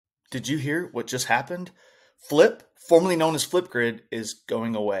Did you hear what just happened? Flip, formerly known as FlipGrid, is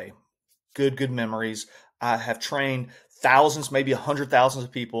going away. Good memories. I have trained thousands, maybe 100,000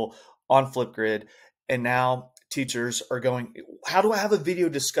 of people on FlipGrid, and now teachers are going, how do I have a video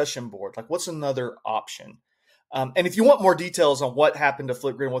discussion board? Like, what's another option? And if you want more details on what happened to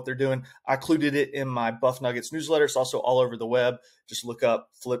FlipGrid and what they're doing, I included it in my Buff Nuggets newsletter. It's also all over the web. Just look up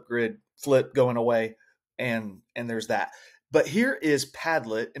FlipGrid, Flip going away, and there's that. But here is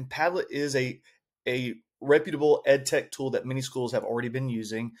Padlet, and Padlet is a reputable ed tech tool that many schools have already been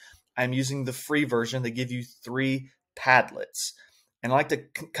using. I'm using the free version. They give you 3 Padlets. And I like to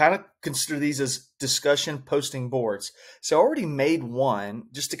kind of consider these as discussion posting boards. So I already made one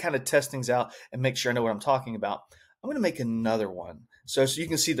just to kind of test things out and make sure I know what I'm talking about. I'm going to make another one so you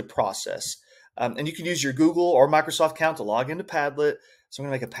can see the process. And you can use your Google or Microsoft account to log into Padlet. So I'm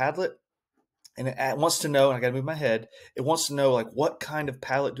going to make a Padlet. And it wants to know, and I got to move my head, it wants to know like what kind of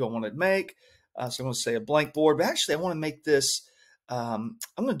Padlet do I want to make. So I'm going to say a blank board, but actually I want to make this, I'm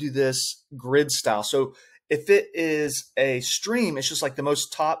going to do this grid style. So if it is a stream, it's just like the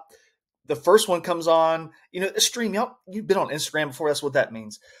most top, the first one comes on, a stream, you've been on Instagram before, that's what that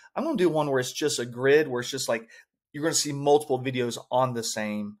means. I'm going to do one where it's just a grid, where it's just like, you're going to see multiple videos on the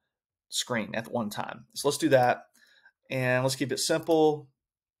same screen at one time. So let's do that. And let's keep it simple.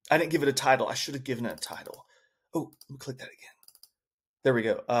 I didn't give it a title. I should have given it a title. Oh, let me click that again. There we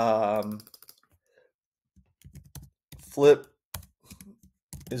go. Flip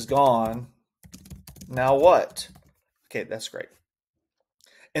is gone. Now what? Okay, that's great.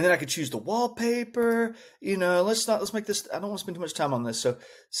 And then I could choose the wallpaper. Let's make this, I don't want to spend too much time on this. So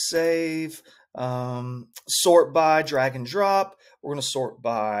save, sort by, drag and drop. We're going to sort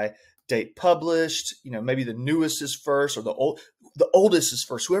by date published. Maybe the newest is first, or the oldest is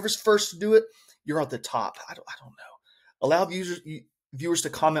first. Whoever's first to do it, you're at the top. I don't know. Allow viewers to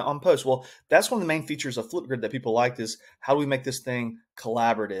comment on posts. Well, that's one of the main features of FlipGrid that people like, is how do we make this thing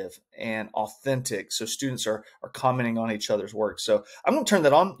collaborative and authentic so students are commenting on each other's work. So I'm going to turn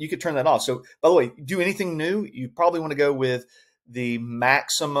that on. You could turn that off. So by the way, do anything new, you probably want to go with the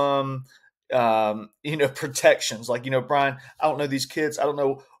maximum protections. Like, Brian, I don't know these kids. I don't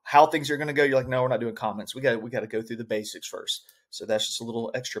know how things are going to go. You're like, no, we're not doing comments. We got to go through the basics first. So that's just a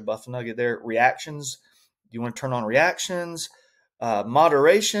little extra buff nugget there. Reactions. You want to turn on reactions.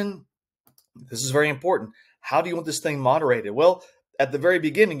 Moderation. This is very important. How do you want this thing moderated? Well, at the very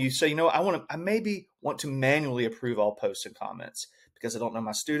beginning, you say, I maybe want to manually approve all posts and comments because I don't know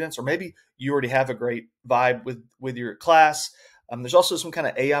my students, or maybe you already have a great vibe with your class. There's also some kind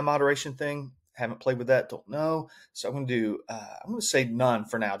of AI moderation thing. Haven't played with that. Don't know. So I'm going to do, I'm going to say none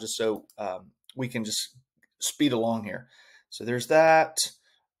for now, just so we can just speed along here. So there's that.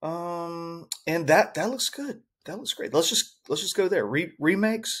 And that looks good. That looks great. Let's just go there.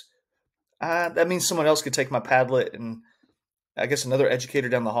 Remakes. That means someone else could take my Padlet, and I guess another educator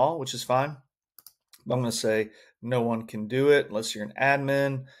down the hall, which is fine. But I'm going to say no one can do it unless you're an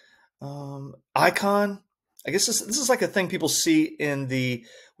admin. Icon. I guess this is like a thing people see when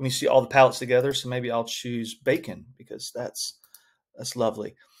you see all the palettes together. So maybe I'll choose bacon because that's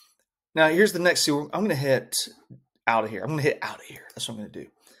lovely. Now here's the next. See, I'm going to hit out of here. I'm going to hit out of here. That's what I'm going to do.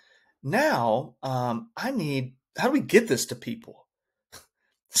 Now how do we get this to people?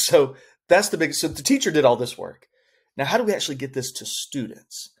 So that's the big. So the teacher did all this work. Now how do we actually get this to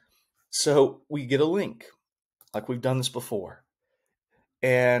students? So we get a link, like we've done this before.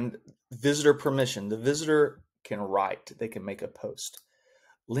 And visitor permission. The visitor can write. They can make a post.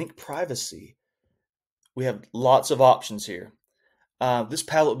 Link privacy. We have lots of options here. This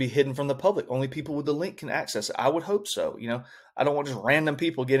Padlet will be hidden from the public. Only people with the link can access it. I would hope so. I don't want just random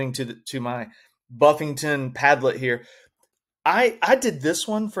people getting to my Buffington Padlet here. I did this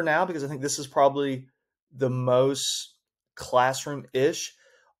one for now because I think this is probably the most classroom-ish.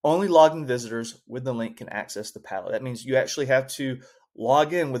 Only logged in visitors with the link can access the Padlet. That means you actually have to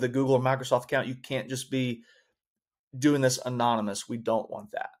log in with a Google or Microsoft account. You can't just be doing this anonymous. We don't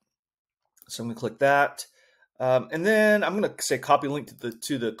want that. So I'm going to click that. And then I'm going to say copy link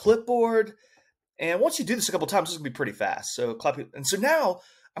to the clipboard. And once you do this a couple times, it's going to be pretty fast. So copy. And so now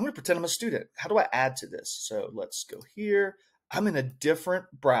I'm going to pretend I'm a student. How do I add to this? So let's go here. I'm in a different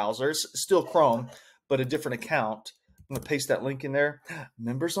browser. It's still Chrome, but a different account. I'm going to paste that link in there.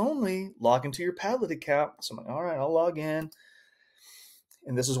 Members only. Log into your Padlet account. So I'm like, all right, I'll log in.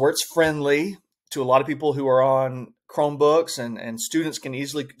 And this is where it's friendly to a lot of people who are on Chromebooks, and students can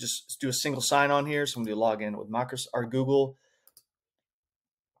easily just do a single sign-on here. So I'm going to log in with Microsoft or Google.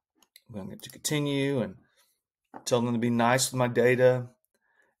 I'm going to continue and tell them to be nice with my data.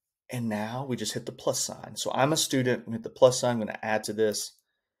 And now we just hit the plus sign. So I'm a student. I'm going to hit the plus sign. I'm going to add to this.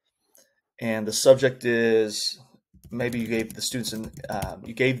 and the subject is, maybe you gave the students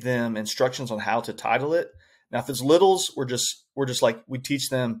you gave them instructions on how to title it. Now, if it's littles, we're just like, we teach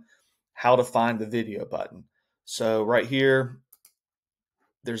them how to find the video button. So right here,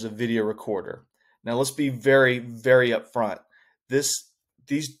 there's a video recorder. Now let's be very, very upfront. This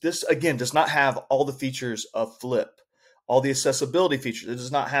again does not have all the features of Flip, all the accessibility features. It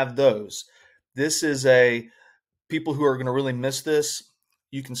does not have those. This is people who are going to really miss this.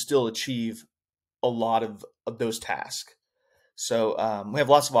 You can still achieve a lot of those tasks. So we have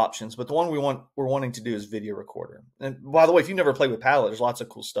lots of options, but the one we're wanting to do is video recorder. And by the way, if you've never played with Padlet, there's lots of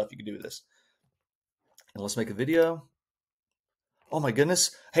cool stuff you can do with this. And let's make a video. Oh my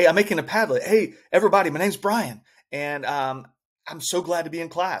goodness. Hey, I'm making a Padlet. Hey, everybody, my name's Brian. And I'm so glad to be in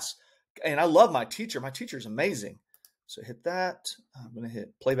class. And I love my teacher. My teacher is amazing. So hit that. I'm going to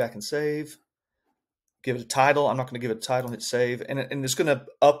hit playback and save. Give it a title. I'm not going to give it a title. Hit save. And it's going to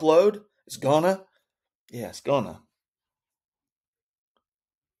upload. It's gonna. Yeah, it's gonna.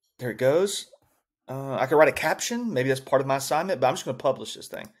 There it goes. I could write a caption. Maybe that's part of my assignment, but I'm just going to publish this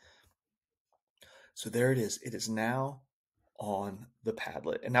thing. So there it is. It is now on the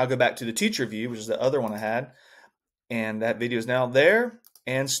Padlet. And now go back to the teacher view, which is the other one I had. And that video is now there.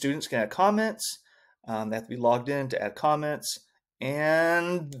 And students can add comments. They have to be logged in to add comments.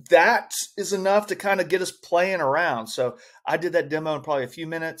 And that is enough to kind of get us playing around. So I did that demo in probably a few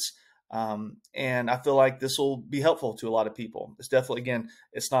minutes. And I feel like this will be helpful to a lot of people. It's definitely, again,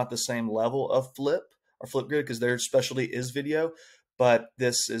 it's not the same level of Flip or FlipGrid because their specialty is video, but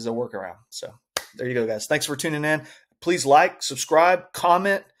this is a workaround. So there you go, guys. Thanks for tuning in. Please like, subscribe,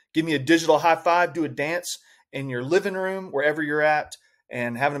 comment, give me a digital high five, do a dance in your living room, wherever you're at,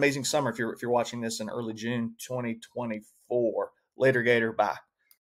 and have an amazing summer if you're watching this in early June 2024. Later, Gator. Bye.